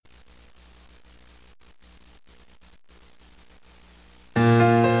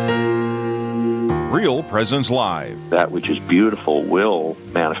Real Presence Live. That which is beautiful will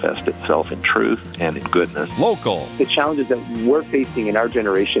manifest itself in truth and in goodness. Local. The challenges that we're facing in our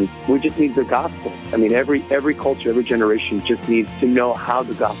generation, we just need the gospel. I mean, every culture, every generation just needs to know how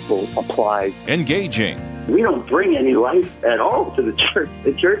the gospel applies. Engaging. We don't bring any life at all to the church.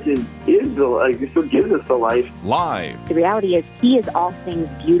 The church is the life. It's what gives us the life. Live. The reality is He is all things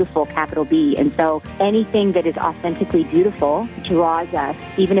beautiful, capital B. And so anything that is authentically beautiful draws us,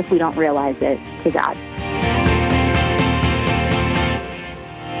 even if we don't realize it, to God.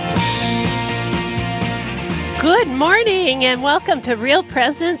 Good morning and welcome to Real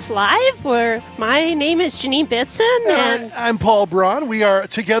Presence Live, where my name is Janine Bitson. And I'm Paul Braun. We are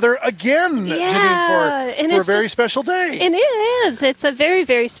together again, Janine, for a very special day. And it is. It's a very,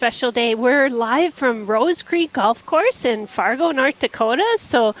 very special day. We're live from Rose Creek Golf Course in Fargo, North Dakota.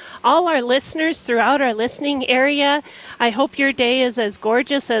 So all our listeners throughout our listening area, I hope your day is as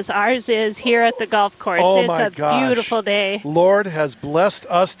gorgeous as ours is here at the golf course. Oh, it's a beautiful day. Lord has blessed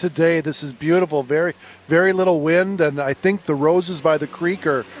us today. This is beautiful. Very, very little wind, and I think the roses by the creek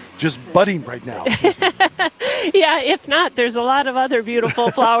are just budding right now. Yeah, if not, there's a lot of other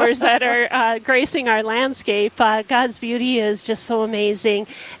beautiful flowers that are gracing our landscape. God's beauty is just so amazing,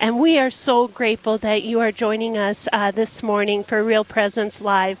 and we are so grateful that you are joining us this morning for Real Presence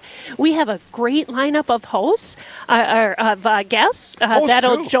Live. We have a great lineup of hosts, guests.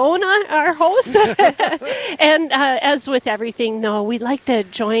 That'll join our hosts. And as with everything, though, we'd like to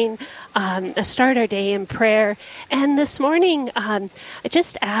start our day in prayer. And this morning, I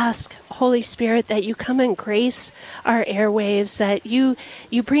just ask, Holy Spirit, that you come and grace our airwaves, that you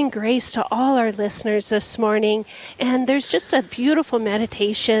bring grace to all our listeners this morning. And there's just a beautiful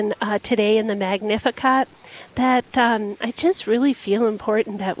meditation today in the Magnificat that I just really feel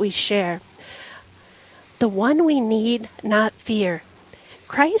important that we share. The one we need, not fear.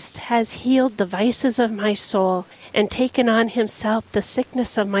 Christ has healed the vices of my soul and taken on himself the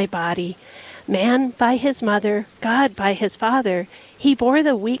sickness of my body. Man by his mother, God by his father, he bore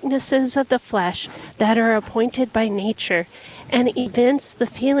the weaknesses of the flesh that are appointed by nature and evinced the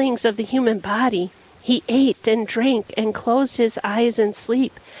feelings of the human body. He ate and drank and closed his eyes in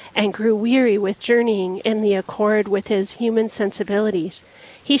sleep and grew weary with journeying in the accord with his human sensibilities.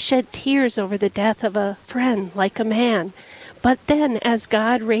 He shed tears over the death of a friend like a man. But then, as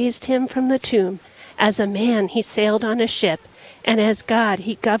God raised him from the tomb, as a man he sailed on a ship, and as God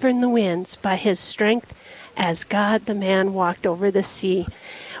he governed the winds by his strength, as God the man walked over the sea.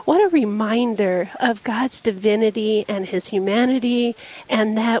 What a reminder of God's divinity and his humanity,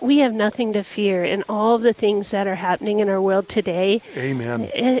 and that we have nothing to fear in all the things that are happening in our world today. Amen.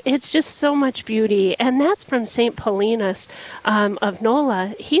 It's just so much beauty. And that's from St. Paulinus of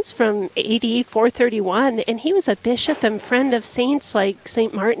Nola. He's from AD 431, and he was a bishop and friend of saints like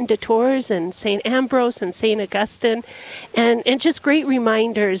St. Martin de Tours and St. Ambrose and St. Augustine. And just great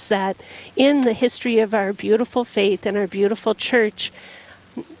reminders that in the history of our beautiful faith and our beautiful church,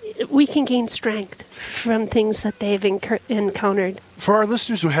 we can gain strength from things that they've encountered. For our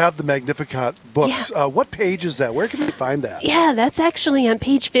listeners who have the Magnificat books, what page is that? Where can we find that? Yeah, that's actually on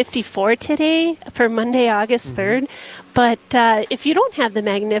page 54 today for Monday, August 3rd. But if you don't have the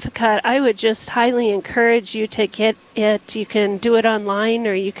Magnificat, I would just highly encourage you to get it. You can do it online,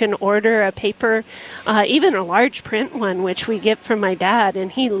 or you can order a paper, even a large print one, which we get from my dad,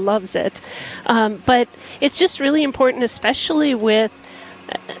 and he loves it. But it's just really important, especially with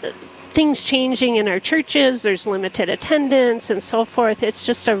things changing in our churches. There's limited attendance and so forth. It's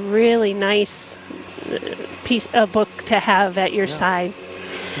just a really nice book to have at your side.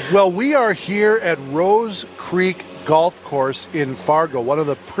 Well, we are here at Rose Creek Golf Course in Fargo, one of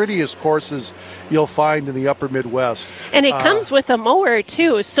the prettiest courses you'll find in the upper Midwest. And it comes with a mower,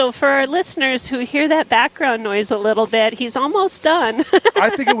 too. So for our listeners who hear that background noise a little bit, he's almost done. I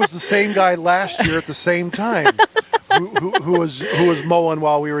think it was the same guy last year at the same time who was mowing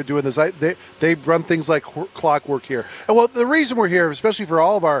while we were doing this. They run things like clockwork here. And well, the reason we're here, especially for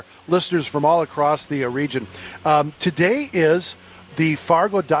all of our listeners from all across the region, today is the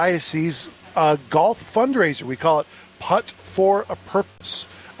Fargo Diocese golf fundraiser. We call it Putt for a Purpose.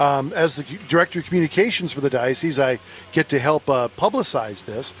 As the Director of Communications for the Diocese, I get to help publicize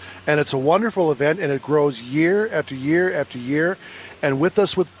this, and it's a wonderful event, and it grows year after year after year. And with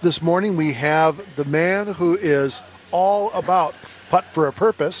us this morning, we have the man who is all about Putt for a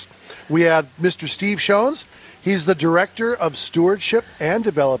Purpose. We have Mr. Steve Schoens. He's the Director of Stewardship and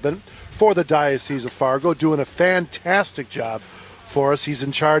Development for the Diocese of Fargo, doing a fantastic job for us. He's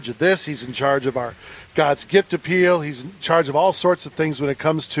in charge of this. He's in charge of our God's Gift Appeal. He's in charge of all sorts of things when it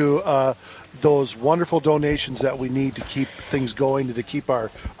comes to those wonderful donations that we need to keep things going and to keep our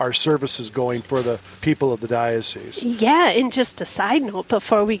services going for the people of the diocese. Yeah, and just a side note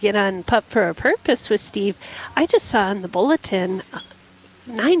before we get on Pup for a Purpose with Steve, I just saw in the bulletin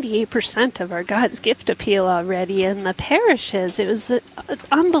 98% of our God's Gift Appeal already in the parishes. It was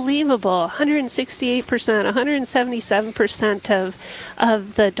unbelievable. 168%, 177%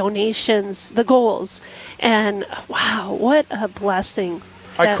 of the donations, the goals. And wow, what a blessing.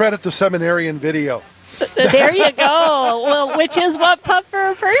 I credit the seminarian video. There you go. Well, which is what Pup for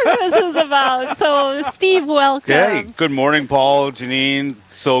a Purpose is about. So, Steve, welcome. Hey, good morning, Paul, Janine.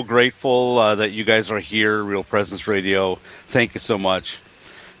 So grateful that you guys are here, Real Presence Radio. Thank you so much.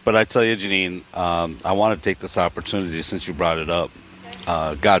 But I tell you, Janine, I want to take this opportunity since you brought it up.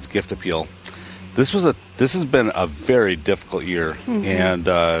 God's Gift Appeal. This has been a very difficult year, and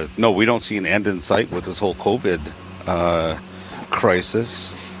no, we don't see an end in sight with this whole COVID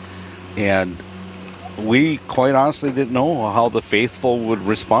crisis, and we quite honestly didn't know how the faithful would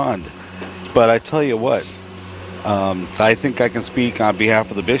respond. But I tell you what, I think I can speak on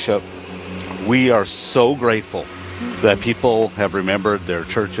behalf of the bishop. We are so grateful that people have remembered their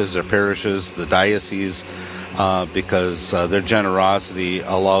churches, their parishes, the diocese, because their generosity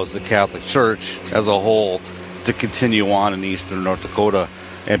allows the Catholic Church as a whole to continue on in eastern North Dakota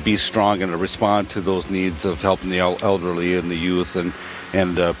and be strong and to respond to those needs of helping the elderly and the youth and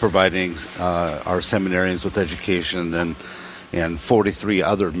providing our seminarians with education and 43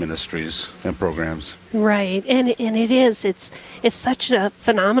 other ministries and programs. Right, and it's such a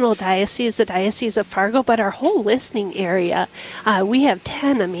phenomenal diocese, the Diocese of Fargo, but our whole listening area. We have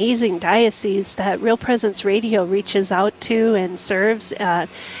 10 amazing dioceses that Real Presence Radio reaches out to and serves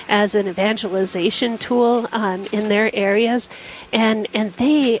as an evangelization tool in their areas, and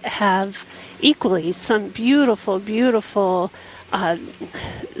they have equally some beautiful, beautiful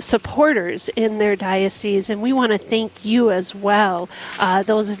supporters in their diocese, and we want to thank you as well,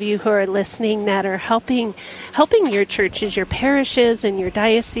 those of you who are listening that are helping your churches, your parishes, and your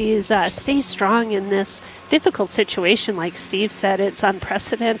dioceses stay strong in this difficult situation. Like Steve said, it's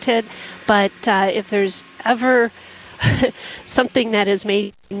unprecedented, but if there's ever something that has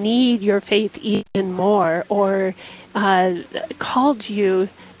made you need your faith even more or called you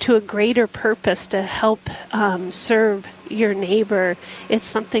to a greater purpose to help serve your neighbor, it's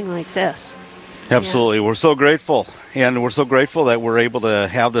something like this. Absolutely. Yeah. We're so grateful. And we're so grateful that we're able to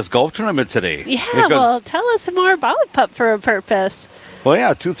have this golf tournament today. Yeah, well, tell us more about Pup for a Purpose. Well,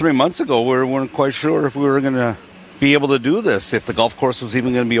 yeah, 2-3 months ago, we weren't quite sure if we were going to be able to do this, if the golf course was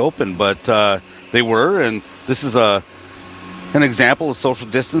even going to be open. But they were, and this is an example of social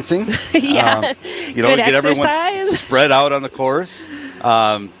distancing. Yeah, you know, to get everyone spread out on the course.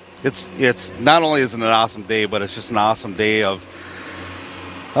 It's not only is it an awesome day, but it's just an awesome day of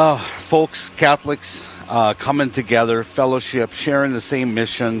folks, Catholics, coming together, fellowship, sharing the same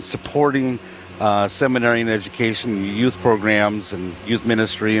mission, supporting seminary and education, youth programs, and youth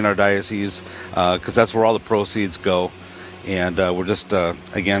ministry in our diocese, because that's where all the proceeds go. And we're just,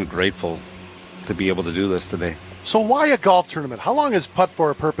 again, grateful to be able to do this today. So why a golf tournament? How long has Putt for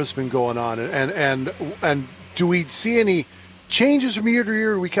a Purpose been going on? And do we see any changes from year to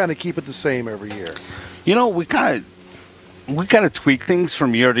year, or we kind of keep it the same every year? You know, we kind of tweak things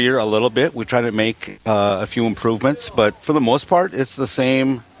from year to year a little bit. We try to make a few improvements, but for the most part, it's the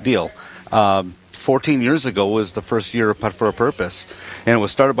same deal. 14 years ago was the first year of Putt for a Purpose, and it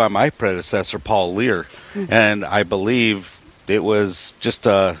was started by my predecessor, Paul Lear. And I believe it was just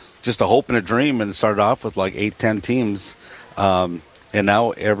a hope and a dream, and it started off with like 8-10 teams. And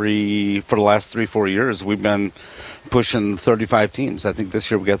now for the last 3-4 years, we've been pushing 35 teams. I think this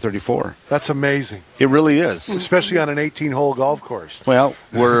year we got 34. That's amazing. It really is. Especially on an 18-hole golf course. Well,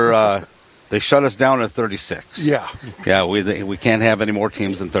 they shut us down at 36. Yeah. Yeah, we can't have any more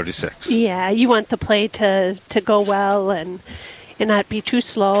teams than 36. Yeah, you want the play to go well and not be too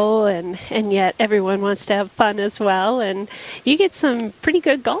slow, and yet everyone wants to have fun as well. And you get some pretty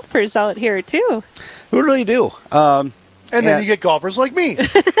good golfers out here, too. We really do. And then you get golfers like me.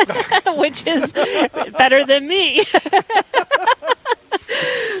 Which is better than me.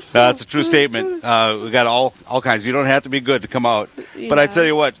 That's a true statement. We got all kinds. You don't have to be good to come out. Yeah. But I tell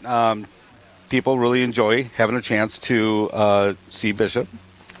you what, people really enjoy having a chance to see Bishop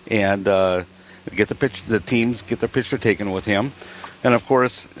and get the teams get their picture taken with him. And, of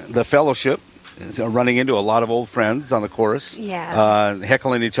course, the fellowship is running into a lot of old friends on the course. Yeah.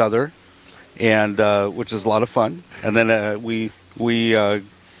 Heckling each other. And which is a lot of fun. And then we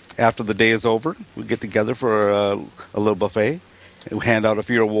after the day is over, we get together for a little buffet. hand out a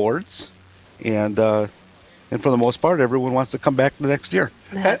few awards, and for the most part, everyone wants to come back the next year.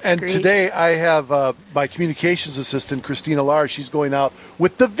 And great. today I have my communications assistant, Christina Lars. She's going out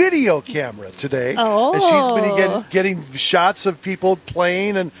with the video camera today. Oh. And she's been getting shots of people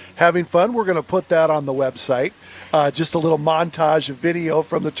playing and having fun. We're going to put that on the website. Just a little montage of video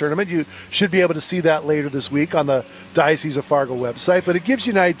from the tournament. You should be able to see that later this week on the Diocese of Fargo website. But it gives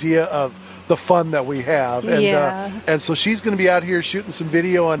you an idea of the fun that we have. And, and so she's going to be out here shooting some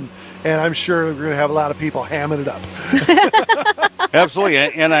video, and I'm sure we're going to have a lot of people hamming it up. Absolutely.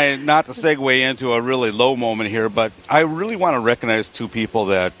 And I, not to segue into a really low moment here, but I really want to recognize two people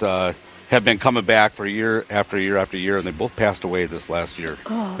that have been coming back for year after year after year, and they both passed away this last year.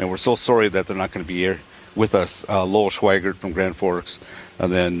 Oh. And we're so sorry that they're not going to be here with us. Lowell Schweigert from Grand Forks,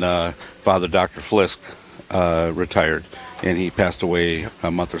 and then Father Dr. Flisk retired, and he passed away a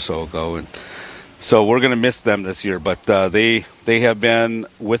month or so ago. And so we're going to miss them this year, but they have been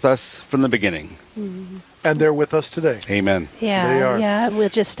with us from the beginning. Mm-hmm. And they're with us today. Amen. Yeah, They are. yeah. We'll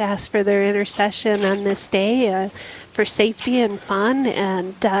just ask for their intercession on this day for safety and fun,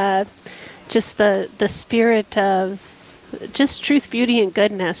 and just the spirit of just truth, beauty, and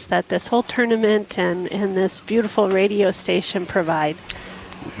goodness that this whole tournament and this beautiful radio station provide.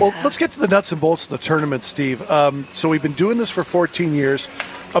 Well, let's get to the nuts and bolts of the tournament, Steve. So we've been doing this for 14 years.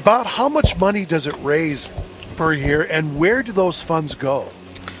 About how much money does it raise per year, and where do those funds go?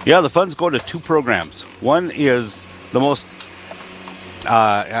 Yeah, the funds go to two programs. One is the most,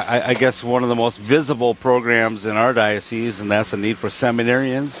 I guess, one of the most visible programs in our diocese, and that's the need for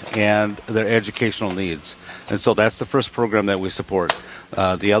seminarians and their educational needs. And so that's the first program that we support.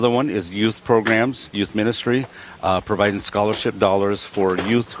 The other one is youth programs, youth ministry, providing scholarship dollars for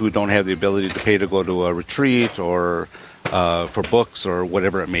youth who don't have the ability to pay to go to a retreat or for books or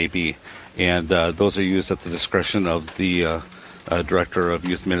whatever it may be. And those are used at the discretion of the Director of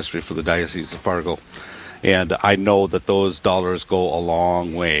Youth Ministry for the Diocese of Fargo. And I know that those dollars go a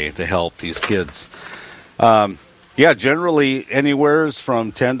long way to help these kids. Yeah, generally anywhere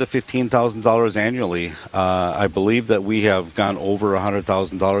from $10,000 to $15,000 annually. I believe that we have gone over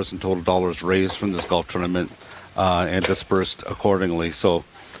 $100,000 in total dollars raised from this golf tournament and dispersed accordingly. So,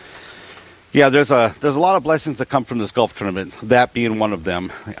 yeah, there's a lot of blessings that come from this golf tournament. That being one of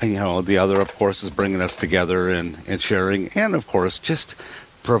them. You know, the other, of course, is bringing us together and sharing, and of course, just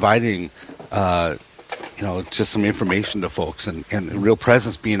providing. Just some information to folks and real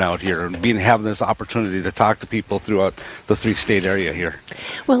presence being out here and having this opportunity to talk to people throughout the 3-state area here.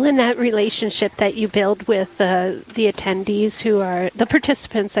 Well, in that relationship that you build with the attendees who are the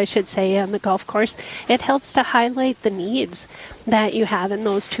participants, I should say, on the golf course, it helps to highlight the needs that you have in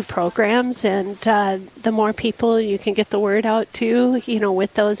those two programs, and the more people you can get the word out to,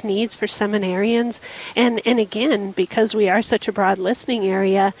 with those needs for seminarians, and again, because we are such a broad listening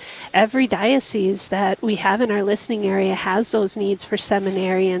area, every diocese that we have in our listening area has those needs for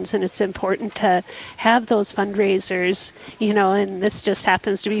seminarians, and it's important to have those fundraisers, and this just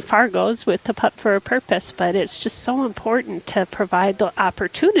happens to be Fargo's with the Putt for a Purpose, but it's just so important to provide the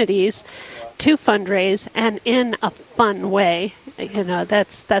opportunities to fundraise and in a fun way.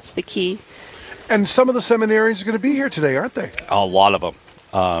 That's the key. And some of the seminarians are going to be here today, aren't they? A lot of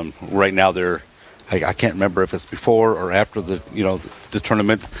them. Right now, I can't remember if it's before or after the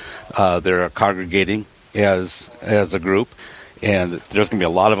tournament. They're congregating as a group, and there's going to be a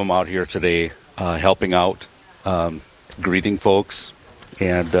lot of them out here today helping out, greeting folks,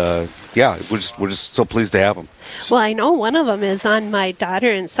 and we're just so pleased to have them. Well, I know one of them is on my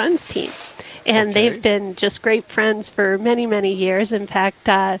daughter and son's team. And they've been just great friends for many, many years. In fact,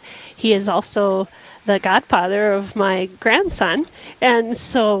 he is also the godfather of my grandson. And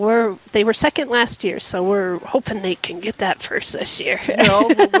so they were second last year, so we're hoping they can get that first this year.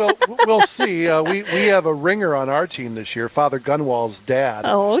 We'll see. We have a ringer on our team this year. Father Gunwall's dad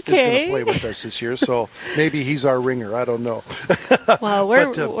is going to play with us this year, so maybe he's our ringer. I don't know. Well,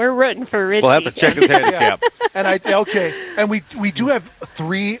 we're rooting for Richie. We'll have to check his handicap. And we do have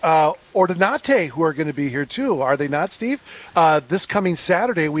 3 Ordinate who are going to be here too, are they not, Steve? This coming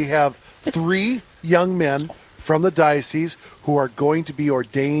Saturday, we have 3 young men from the diocese who are going to be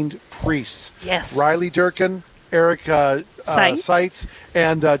ordained priests. Yes. Riley Durkin, Eric Seitz,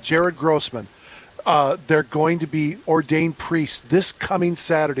 and Jared Grossman. They're going to be ordained priests this coming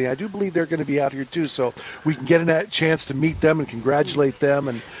Saturday. I do believe they're going to be out here too, so we can get a chance to meet them and congratulate them.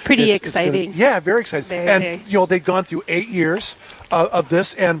 And pretty exciting. Very exciting. They've gone through 8 years of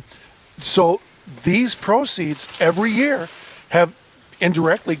this, and so these proceeds every year have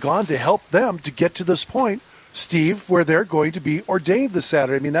indirectly gone to help them to get to this point Steve, where they're going to be ordained this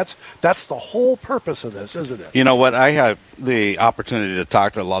Saturday. I mean, that's the whole purpose of this, isn't it? You know what? I have the opportunity to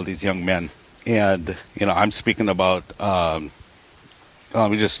talk to a lot of these young men, and I'm speaking about Riley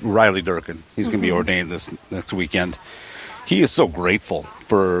Durkin. He's going to be ordained this next weekend. He is so grateful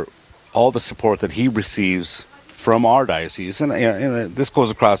for all the support that he receives from our diocese, and this goes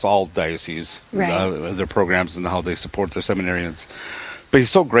across all dioceses, their programs and how they support their seminarians. But he's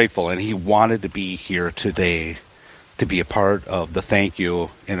so grateful, and he wanted to be here today to be a part of the thank you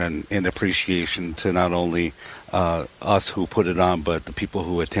and an appreciation to not only us who put it on, but the people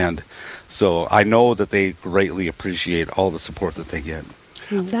who attend. So I know that they greatly appreciate all the support that they get.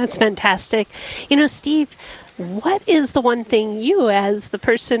 That's fantastic. Steve, what is the one thing you, as the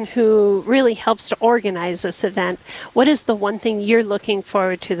person who really helps to organize this event, what is the one thing you're looking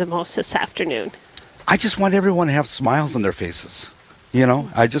forward to the most this afternoon? I just want everyone to have smiles on their faces.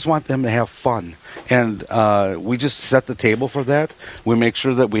 I just want them to have fun. And we just set the table for that. We make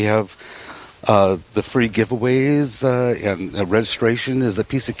sure that we have the free giveaways, and registration is a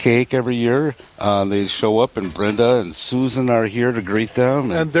piece of cake every year. They show up, and Brenda and Susan are here to greet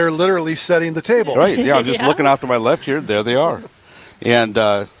them. And they're literally setting the table. Right, yeah, I'm just looking out to my left here. There they are. And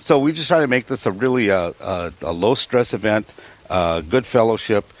so we just try to make this a really a low-stress event, good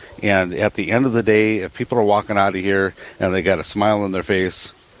fellowship. And at the end of the day, if people are walking out of here and they got a smile on their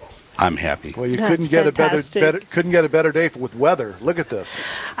face, I'm happy. Well, you couldn't get a better day with weather. Look at this.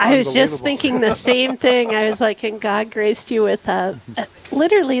 I was just thinking the same thing. I was like, and God graced you with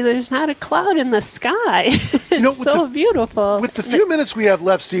literally, there's not a cloud in the sky. It's so beautiful. With the few minutes we have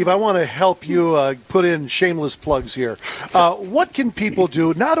left, Steve, I want to help you put in shameless plugs here. What can people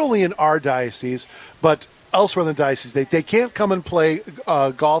do, not only in our diocese, but elsewhere in the diocese? They can't come and play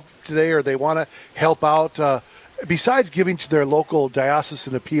golf today, or they want to help out. Besides giving to their local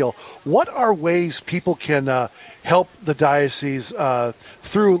diocesan appeal, what are ways people can help the diocese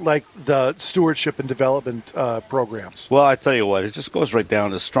through, like, the stewardship and development programs? Well, I tell you what, it just goes right down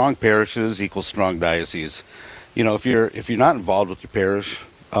to strong parishes equals strong diocese. If you're not involved with your parish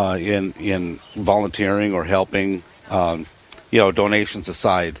in volunteering or helping, donations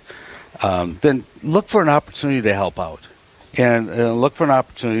aside, then look for an opportunity to help out, and look for an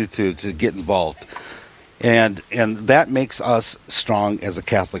opportunity to get involved. And that makes us strong as a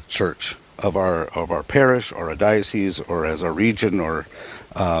Catholic Church of our parish, or a diocese, or as a region, or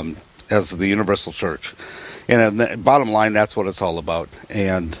as the Universal Church. And the bottom line, that's what it's all about.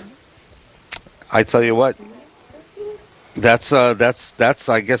 And I tell you what, that's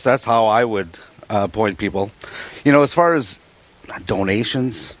I guess that's how I would point people. As far as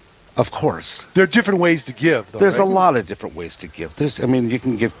donations, of course, there are different ways to give, though, there's right? a lot of different ways to give. You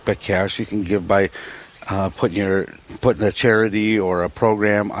can give by cash, you can give by putting a charity or a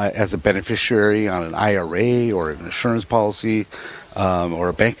program as a beneficiary on an IRA or an insurance policy, or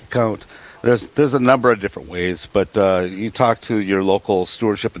a bank account. There's a number of different ways, but you talk to your local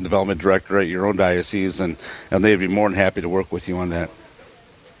stewardship and development director at your own diocese, and they'd be more than happy to work with you on that.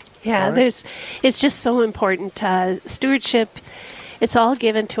 Yeah, right. It's just so important. Stewardship, it's all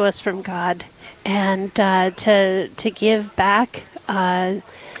given to us from God, and to give back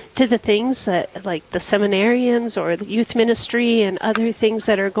to the things that, like the seminarians or the youth ministry and other things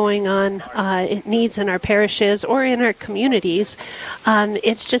that are going on, needs in our parishes or in our communities.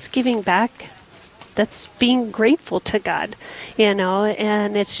 It's just giving back. That's being grateful to God,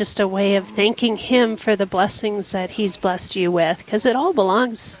 and it's just a way of thanking Him for the blessings that He's blessed you with, because it all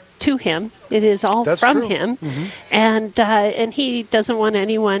belongs to Him. It is all from Him, and He doesn't want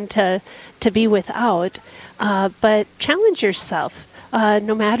anyone to be without. But challenge yourself.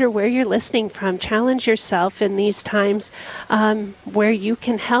 No matter where you're listening from, challenge yourself in these times where you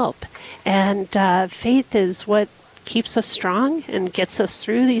can help. And faith is what keeps us strong and gets us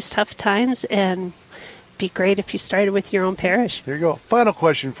through these tough times. And be great if you started with your own parish. There you go. Final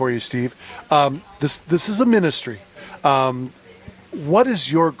question for you, Steve. This is a ministry. What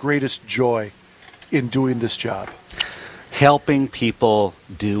is your greatest joy in doing this job? Helping people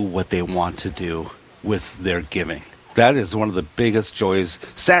do what they want to do with their giving. That is one of the biggest joys,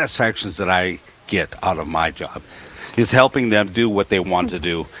 satisfactions that I get out of my job, is helping them do what they want to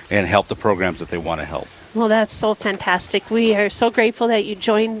do and help the programs that they want to help. Well, that's so fantastic. We are so grateful that you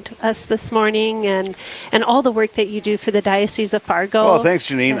joined us this morning, and all the work that you do for the Diocese of Fargo. Well, thanks,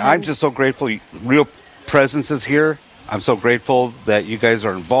 Janine. I'm just so grateful. Real Presence is here. I'm so grateful that you guys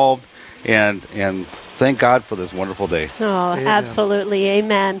are involved, and thank God for this wonderful day. Oh, Amen. Absolutely.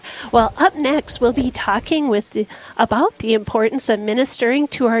 Amen. Well, up next, we'll be talking about the importance of ministering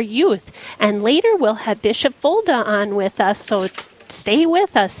to our youth. And later, we'll have Bishop Folda on with us. So stay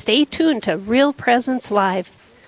with us. Stay tuned to Real Presence Live.